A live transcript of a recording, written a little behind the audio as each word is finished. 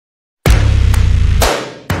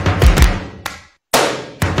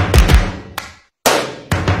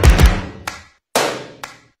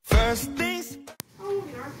worst things. Oh,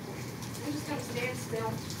 we are. I'm just gonna stand still.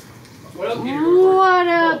 What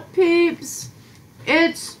up, peeps?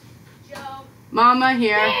 It's Joe. Mama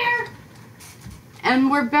here. There. And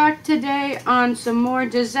we're back today on some more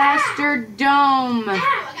Disaster Dome. Ow,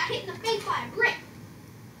 I got hit in the face by a brick.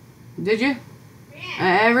 Did you?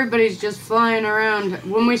 Yeah. Everybody's just flying around.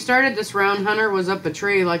 When we started this round, Hunter was up a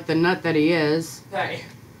tree like the nut that he is. Hey.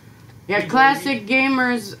 Yeah, Classic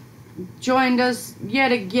Gamers joined us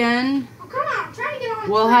yet again. Oh, come on. I'm trying to get on.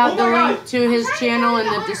 We'll have the link to his channel in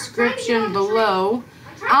the description below.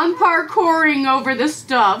 I'm parkouring over the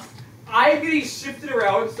stuff. I'm getting shifted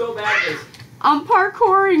around so badly. I'm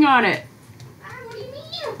parkouring on it. What do you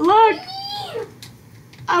mean? Look. What do you mean?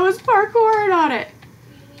 I was parkouring on it.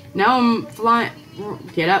 Now I'm flying.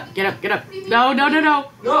 Get up, get up, get up. No, no, no,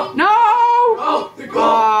 no. No. No! Oh, Nicole!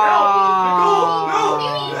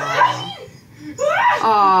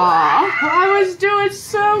 Aw, I was doing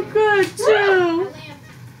so good too.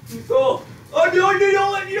 Nicole! Oh no, you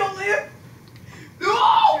don't live! No!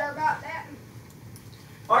 Sure about that?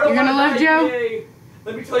 I don't You gonna wanna live, die Joe? today.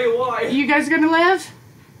 Let me tell you why. You guys gonna live?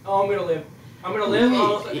 Oh, I'm gonna live. I'm gonna live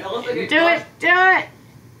unless I get Do it, do it.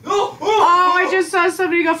 No! Oh, I just saw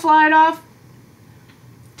somebody go flying off.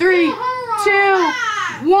 3,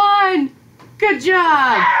 2, 1. Good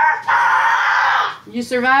job. You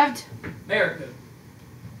survived? America.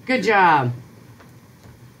 Good job.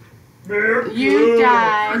 America. You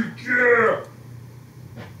died. Yeah.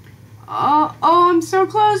 Oh, I'm so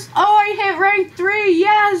close. Oh, I hit rank 3.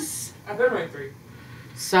 Yes. I've been rank 3.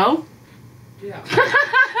 So? Yeah.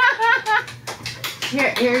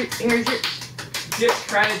 Here's your...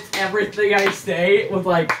 Discredits everything I say with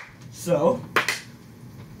like, so.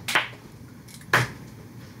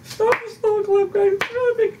 Stop the slow clap, guys. It's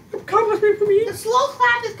really big accomplishment for me. The slow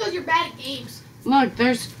clap is because you're bad at games. Look,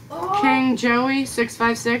 there's King Joey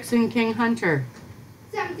 656 and King Hunter.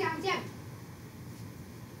 7, 7, 7.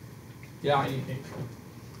 Yeah, I need things.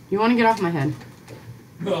 You want to get off my head?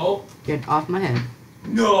 No. Get off my head.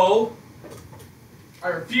 No. I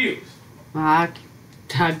refuse. I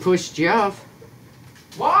pushed you off.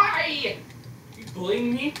 Why? You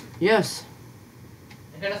bullying me? Yes.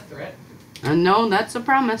 Is that a threat? No, that's a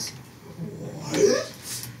promise. What?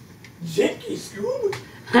 Janky Scoob?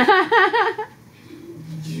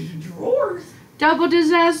 Drawers? Double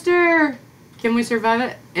disaster! Can we survive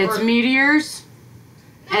it? It's Or- meteors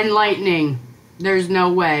and lightning. There's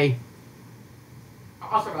no way.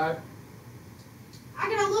 I'll survive. I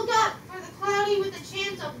gotta look up for the cloudy with a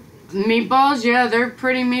chance of. Meatballs? Yeah, they're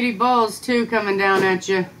pretty meaty balls too coming down at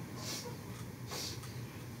you.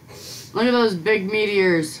 Look at those big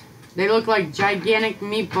meteors. They look like gigantic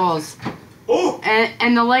meatballs. Oh!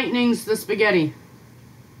 And the lightning's the spaghetti.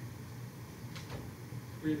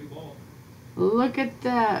 Really ball. Look at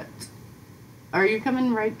that. Are you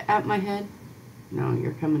coming right at my head? No,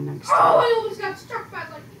 you're coming next to me. Oh, I almost got struck by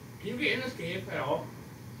lightning. Can you get in this game at all?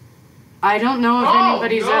 I don't know if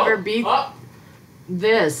anybody's no. ever beat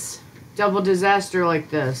this double disaster like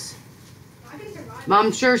this. I can survive.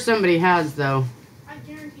 I'm sure somebody has though. I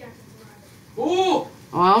guarantee I can survive. Ooh!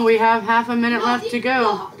 Well, we have half a minute left to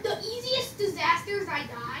go. The easiest disasters I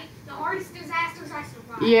die. The hardest disasters I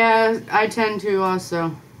survive. Yeah, I tend to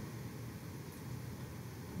also.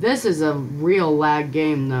 This is a real lag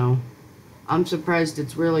game though. I'm surprised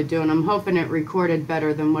it's really doing. I'm hoping it recorded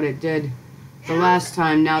better than what it did the last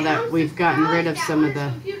time now that we've gotten rid of some of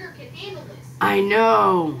the... Computer can handle this. I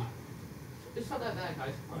know. It's not that bad,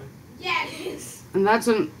 guys. Come on. Yeah, it is. And that's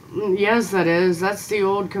an... Yes, that is. That's the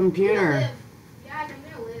old I'm gonna computer. live. Yeah, I'm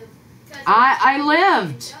gonna live. 'Cause I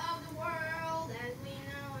lived. we love the world as we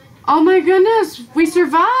know it. Oh my goodness. We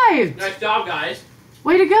survived. Nice job, guys.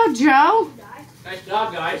 Way to go, Joe. Die. Nice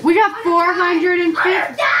job, guys. We got 450.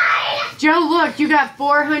 Die! Joe, look. You got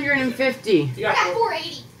 450. You I got got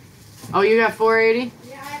 480. Oh, you got 480?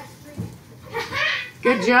 Yeah, I have 3.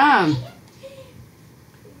 Good job.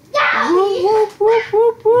 Yeah! Whoop, whoop, whoop,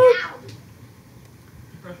 whoop, whoop.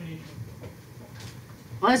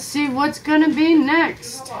 Let's see what's gonna be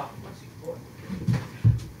next.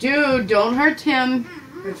 Dude, don't hurt him.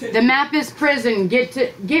 The map is prison. Get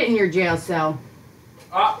in your jail cell.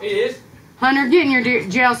 It is? Hunter, get in your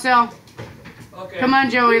jail cell. Okay. Come on,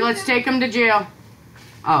 Joey. Let's take him to jail.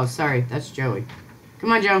 Oh, sorry. That's Joey.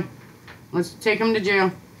 Come on, Joe. Let's take him to jail.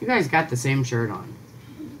 You guys got the same shirt on.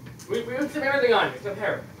 We have everything on except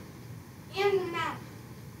hair. And the mouth.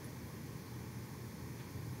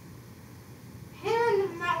 Hair and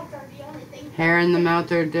the mouth are the only thing. Hair and the mouth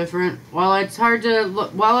are different. Well, it's hard to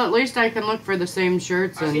look. Well, at least I can look for the same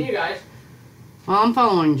shirts. I've seen you guys. Well, I'm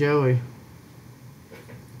following Joey.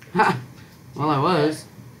 Ha! Well, I was.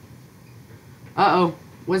 Uh-oh.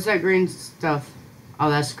 What's that green stuff? Oh,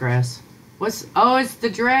 that's grass. What's... Oh, it's the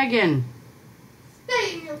dragon.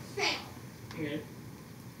 Stay in your cell. Okay.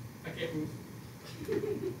 I can't move.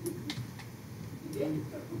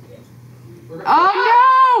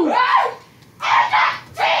 Oh, no! I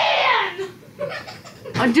got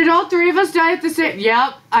 10! Did all three of us die at the same...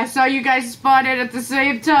 Yep. I saw you guys spotted at the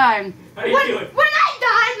same time. How you doing? When I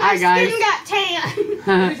died, Hi, my skin got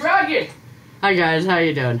tan. The dragon! Hi, guys. How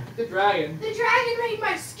you doing? The dragon. The dragon made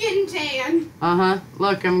my skin tan. Uh-huh.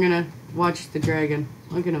 Look, I'm gonna watch the dragon.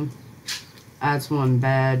 Look at him. That's one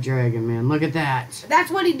bad dragon, man. Look at that.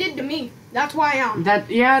 That's what he did to me. That's why I'm.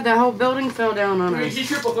 Yeah, the whole building fell down on us. He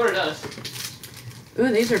triple throated us.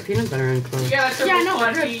 Ooh, these are peanut butter and clothes. Yeah, that's Yeah, I know,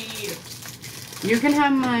 fun but feed. You can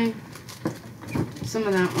have some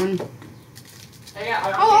of that one.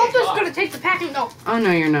 Oh, I'm just gonna take the pack and go. Oh,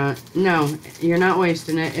 no, you're not. No, you're not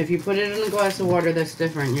wasting it. If you put it in a glass of water, that's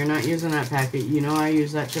different. You're not using that packet. You know I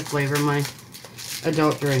use that to flavor my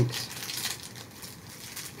adult drinks.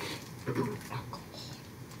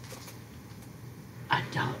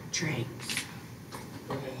 Adult drinks.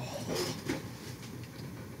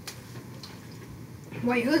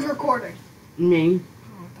 Wait, who's recording? Me.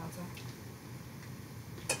 Oh, I thought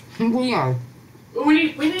so. We are. We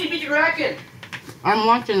need to beat the kraken. I'm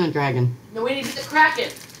watching the dragon. No, we need to beat the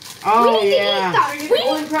kraken. Oh, we need yeah. to eat that.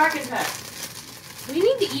 Golden kraken pack. We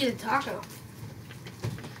need to eat a taco.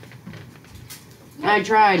 I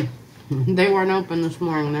tried. They weren't open this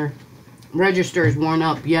morning. Their registers weren't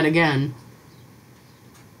up yet again.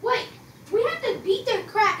 Wait, we have to beat the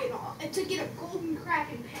kraken off to get a golden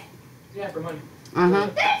kraken pet. Yeah, for money. Uh-huh.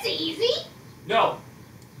 That's easy. No.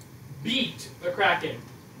 Beat the kraken.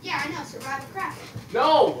 Yeah, I know. Survive a kraken.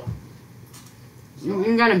 No.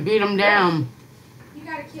 You gotta beat them down. You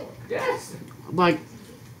gotta kill it. Yes. Like,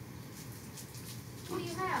 What do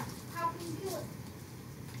you have? How can you kill it?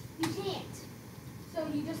 You can't. So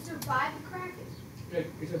you just survive the kraken.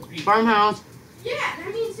 It says beat. farmhouse. Yeah,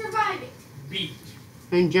 that means survive it. Beat.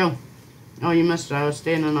 Hey, Joe. Oh, you missed it. I was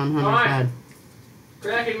standing on Hunter's Alright. head.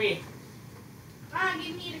 Kraken me.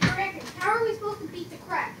 Give me the kraken. How are we supposed to beat the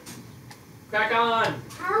kraken? Crack on.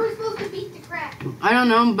 How are we supposed to beat the kraken? I don't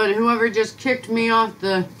know, but whoever just kicked me off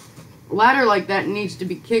the ladder like that needs to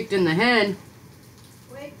be kicked in the head.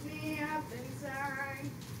 Wake me up inside.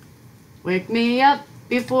 Wake me up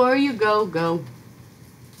before you go.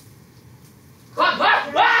 Clap,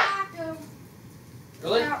 clap, clap. Taco.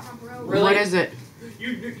 Really? Out, my bro. Really? What is it?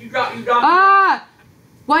 You got. Ah!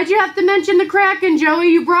 Why'd you have to mention the Kraken, Joey?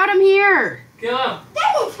 You brought him here. Kill him.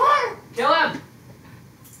 That was hard. Kill him.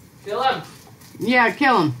 Kill him. Yeah,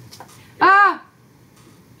 kill him. Ah!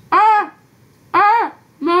 Ah! Ah!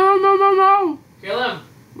 No. Kill him.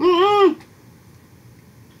 Mm-mm.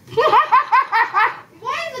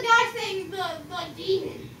 Why is the guy saying the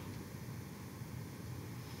demon?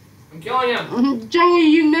 I'm killing him. Joey,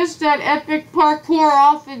 you missed that epic parkour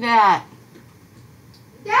off of that.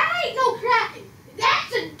 That ain't no kraken.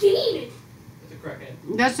 That's a demon. It's a kraken.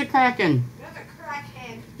 That's the Kraken. That's a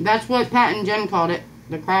crackhead. That's what Pat and Jen called it.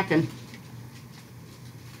 The Kraken.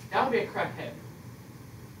 That would be a crackhead.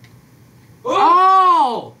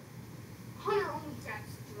 Oh! Hunter only got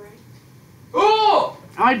strength. Oh!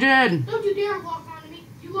 I did. Don't you dare lock on to me.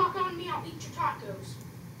 You lock on to me, I'll eat your tacos.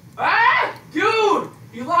 Ah! Dude!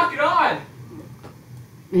 You lock it on!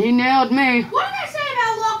 He nailed me. What did I say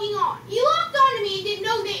about locking on? He locked on to me and did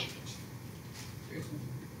no damage.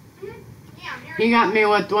 Yeah, I'm He got me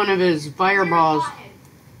with one of his fireballs.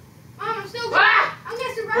 Mom, I'm still good. Ah! I'm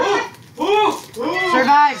gonna survive.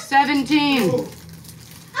 Survive. 17. I'm gonna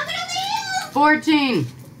live. 14.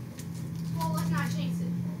 Well, let's not jinx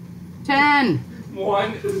it. 10.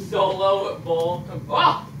 One solo bowl.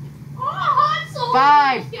 Oh! Oh, Han Solo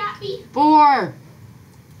 5. got me. 4.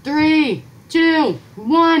 3. 2.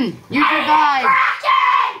 1. You survived.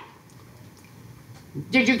 Kraken!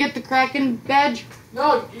 Did you get the Kraken badge?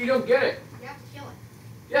 No, you don't get it. You have to kill it.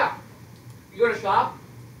 Yeah. You go to shop,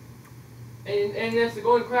 and there's the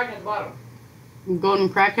golden kraken at the bottom. Golden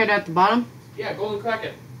Crackhead at the bottom? Yeah, golden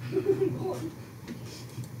kraken.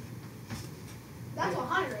 That's what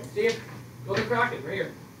Hunter is. See it? Golden kraken, right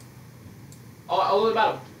here. All at the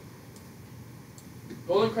bottom.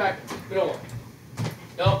 Golden kraken. Good old one.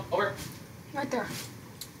 No, over. Right there.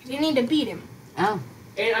 You need to beat him. Oh.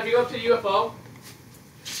 And if you go up to the UFO.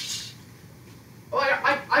 Oh,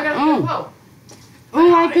 I got a Oh. UFO.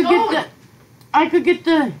 Oh, I could get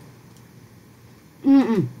the...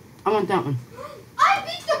 I want that one. I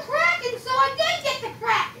beat the Kraken, so I did get the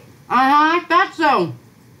Kraken. I thought so.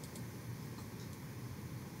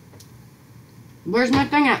 Where's my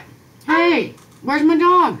thing at? Hey, where's my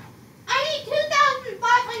dog? I need 2,000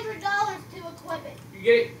 You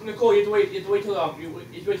get it, Nicole. You have to wait. You have to wait till you have to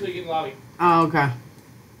wait till you get in the lobby. Oh, okay.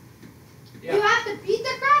 Yeah. You have to beat the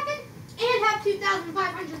Kraken and have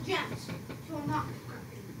 2,500 gems to unlock the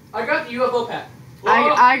Kraken. I got the UFO pet.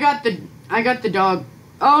 I got the dog.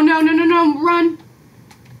 Oh no, run.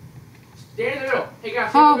 Stand in the middle. Hey guys,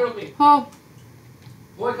 stand in the middle with me. Oh.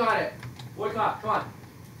 Boycott it. Boycott. Come on.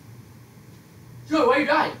 Joey, why you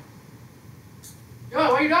dying? Joey,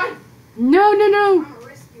 why you dying? No. I'm a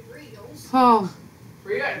risky Reels. Oh.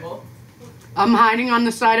 Where you at, Nicole? I'm hiding on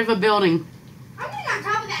the side of a building. I'm getting on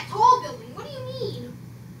top of that tall building. What do you mean?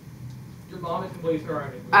 Your mom is completely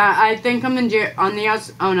surrounded. I think I'm on the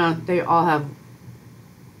outside. Oh no, they all have.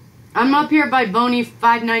 I'm up here by Boney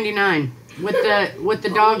 599 with the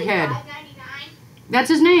dog head. $5.99. That's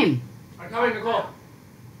his name. I'm coming, Nicole. Come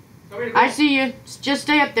here, Nicole. I see you. Just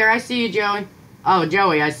stay up there. I see you, Joey. Oh,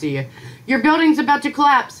 Joey, I see you. Your building's about to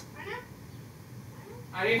collapse.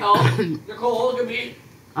 I need help. Nicole, look at me.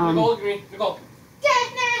 Nicole, look at me. Nicole.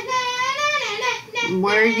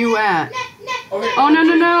 Where are you at? Okay. Oh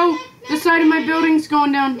no. The side of my building's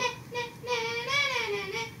going down.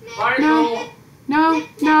 Bye, No. Nicole. No.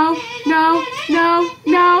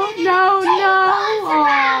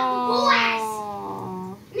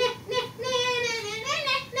 Oh.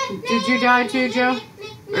 Did you die too, Joe?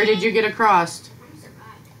 Or did you get across?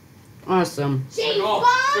 Awesome. Nicole,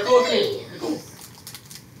 look at me. Nicole.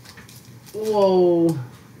 Whoa.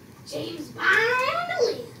 James Bond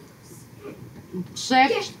lives.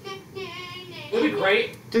 6, It'd be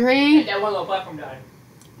great 3, if that one little platform died.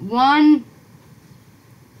 1.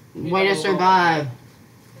 Way to survive.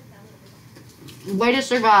 Way to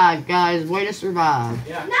survive, guys. Way to survive.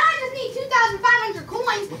 Yeah. Now I just need 2,500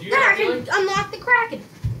 coins. Would you Then I not can unlock the Kraken.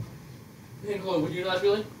 Hey, Nicole, would you know that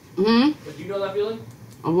feeling? Hmm? Would you know that feeling?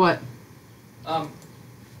 What? I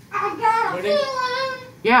got a Winning?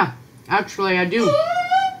 feeling. Yeah, actually, I do.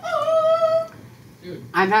 Dude.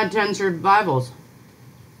 I've had 10 survivals.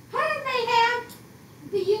 How do they have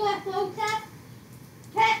the UFO pet?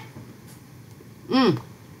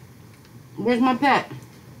 Where's my pet?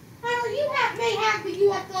 How may have the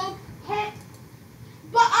UFO pet,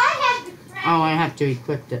 but I have the Kraken. Oh, I have to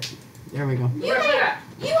equip it. There we go. Where's my pet at?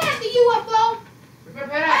 You have the UFO. Where's my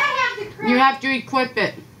pet I at? have the Kraken. You have to equip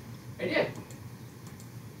it. I did.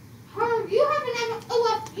 You have an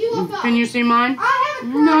UFO. Can you see mine? I have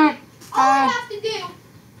a Kraken. No. All you have to do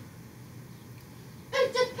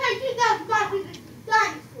is just pay 2,500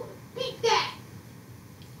 diamonds for it. Beat that.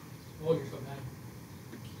 Oh, you're so mad.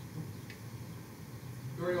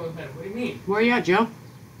 You already won the pen. What do you mean? Where you at, Joe?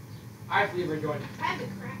 I have to leave her and join. I have the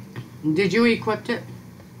Kraken. Did you equip it?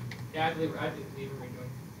 Yeah, I have to leave her and join.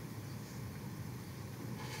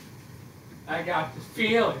 I got this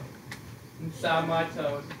feeling inside my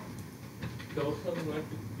toes. Go something like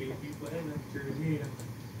this baby when I'm turning.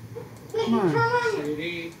 Wait, Come you on. turn on your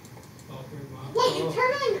City. All through my Wait, you soul.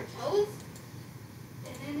 turn on your toes?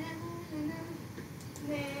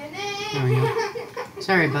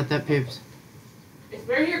 Sorry about that, peeps. It's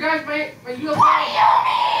right here, guys. My UFO. What do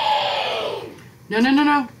you mean?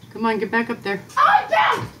 No. Come on, get back up there. I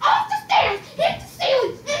bounced off the stairs, hit the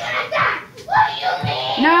ceiling, and then I died. What do you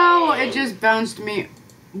mean? No, it just bounced me.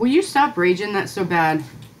 Will you stop raging? That's so bad.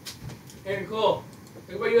 Hey, Nicole.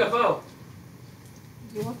 Look at my UFO.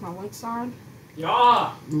 You like my lights on?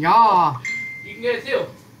 Yeah. Yeah. You can get it too.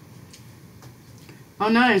 Oh,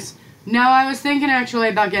 nice. No, I was thinking actually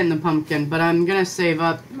about getting the pumpkin, but I'm gonna save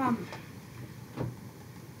up. Mom.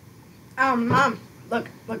 Mom, look,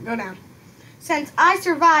 go down. Since I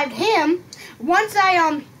survived him, once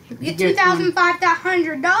I get Get $2,500,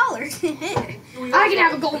 I can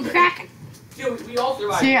have a golden Kraken. Dude, we all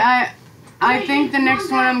survived. See, I think the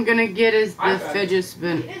next one I'm gonna get is the fidget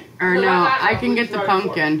spin. Or no, I can get the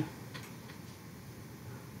pumpkin.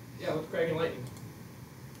 Yeah, what's cracking lightning?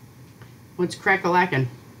 What's crack-a-lackin'?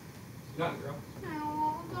 Nothing, girl.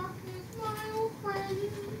 Oh, darkness, my old friend.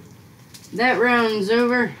 That round's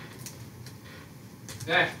over.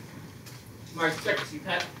 Hey, my sexy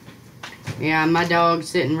pet. Yeah, my dog's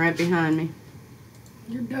sitting right behind me.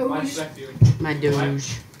 Your My doge. sexy. My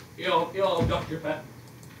doge. You'll abduct your pet.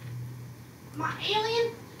 My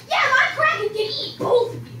alien? Yeah, my Kraken can eat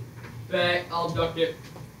both of you. Bet I'll abduct it.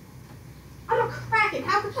 I'm a Kraken.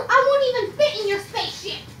 I won't even fit in your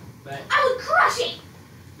spaceship. Bet. I would crush it.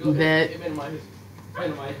 Bet. It minimizes.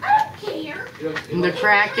 Minimize. I don't care.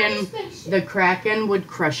 The Kraken would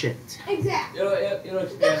crush it. Exactly. It'll The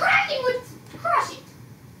expand. Kraken would crush it.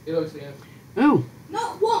 It'll expand. Ooh,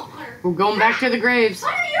 No, it won't, Hunter. we're going back to the graves.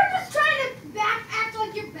 Hunter, you're just trying to act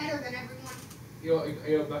like you're better than everyone. You'll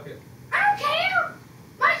abduct it. I don't care.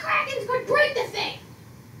 My Krakens could break the thing.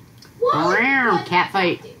 What? Cat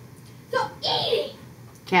fight. So eat it.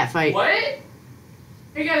 Cat fight. What?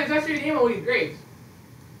 Hey guys, there's actually a game on these games.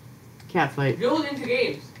 Cat fight. Build into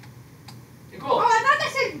games. Nicole. Oh, I thought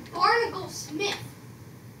that said Barnacle Smith.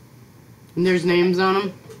 And there's names on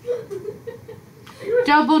them.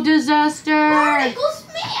 Double disaster. Barnacle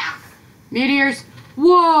Smith. Meteors.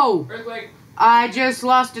 Whoa. Earthquake. I just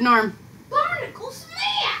lost an arm. Barnacle Smith.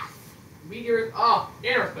 Meteor. Oh,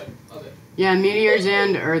 and earthquake. Okay. Yeah, meteors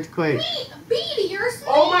and earthquake. Meteor Smith.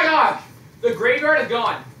 Oh my gosh. The graveyard is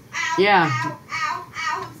gone. Ow, Yeah. Ow, ow,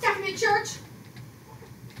 ow. I'm stuck in the church.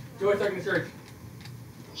 Joey's stuck in the church.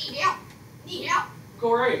 Need help. Need help.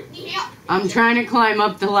 Go right. Need help. I'm trying to climb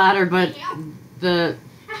up the ladder, but the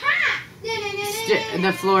Aha!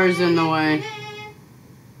 the floor's in the way.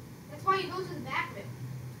 That's why you go to the back of it.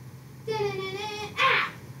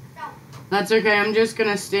 Ah! That's okay. I'm just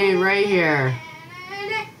gonna stay right here.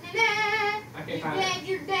 I can't find it.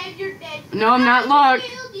 You're dead, you're dead. No, I'm not. Look.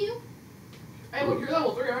 Killed you. Hey, look, you're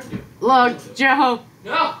level 3, aren't you? Look, Joe.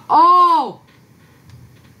 No. Oh!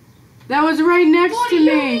 That was right next What to do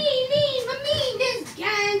you me. mean, this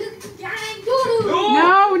gang doo-doo.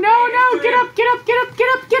 No, no, no. Get up, get up, get up,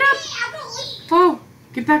 get up, get up. Yeah, I believe. Oh,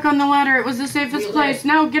 get back on the ladder. It was the safest We place. lived.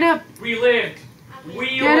 No, get up. We lived. I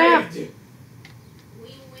We Get up. lived.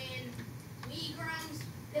 We win. We grums,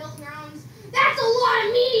 pilgrims. That's a lot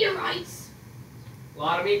of meteorites. A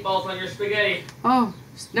lot of meatballs on your spaghetti. Oh,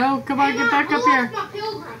 no, come on, Hey, get Mom, back up who here. left my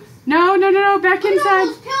pilgrims? No, no, no, no, back Look at all inside.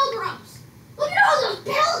 those pilgrims. Look at all those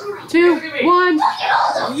pilgrims. 2, Look at me. 1. Look at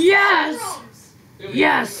all those Yes. pilgrims.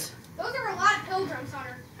 Yes. Those are a lot of pilgrims,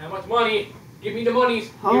 Hunter. How much money? Give me the monies.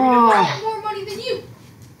 Give me the Oh. I money. have more money than you.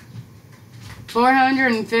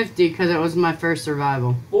 450 because it was my first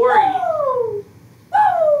survival. 40.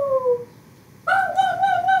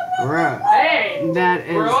 Bruh. Hey. That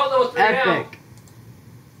We're is almost there now. epic.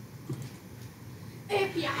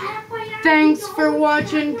 If you have Thanks for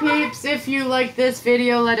watching, peeps. If you like this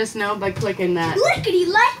video, let us know by clicking that. Lickety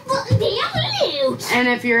like button down below. And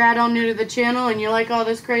if you're at all new to the channel and you like all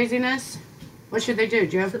this craziness, what should they do,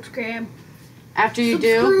 Joe? Subscribe. After you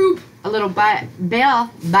do, a little a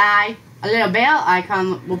little bell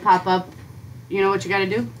icon will pop up. You know what you gotta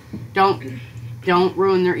do? Don't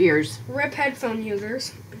ruin their ears. Rip headphone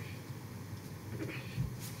users.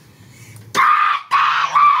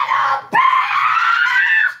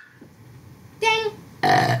 Ding.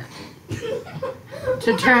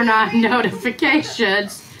 To turn on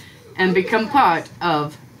notifications and become part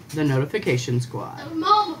of the notification squad. The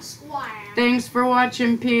Momma Squad. Thanks for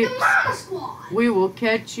watching, The peeps. Momma Squad. We will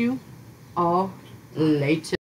catch you all later.